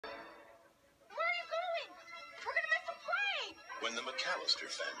When the McAllister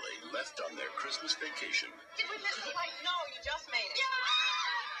family left on their Christmas vacation, Did we miss the light? No, you just made it.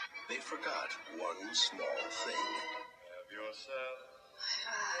 Yeah! they forgot one small thing. Have yourself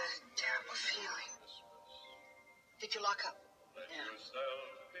Terrible feeling. Did you lock up? yourself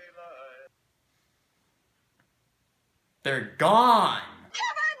be light. They're gone!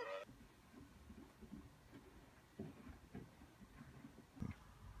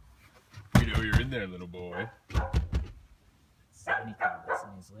 You know you're in there, little boy. Santa Claus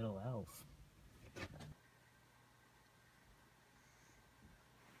and his little elf.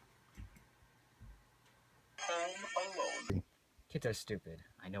 Home Alone. Kids are stupid.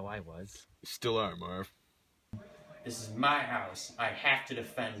 I know I was. You still are, Marv. This is my house. I have to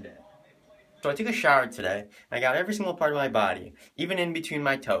defend it. So I took a shower today, and I got every single part of my body, even in between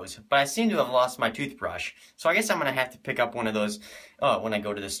my toes, but I seem to have lost my toothbrush. So I guess I'm gonna have to pick up one of those when I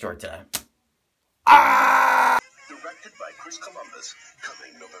go to the store today. Directed by Chris Columbus,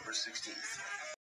 coming November 16th.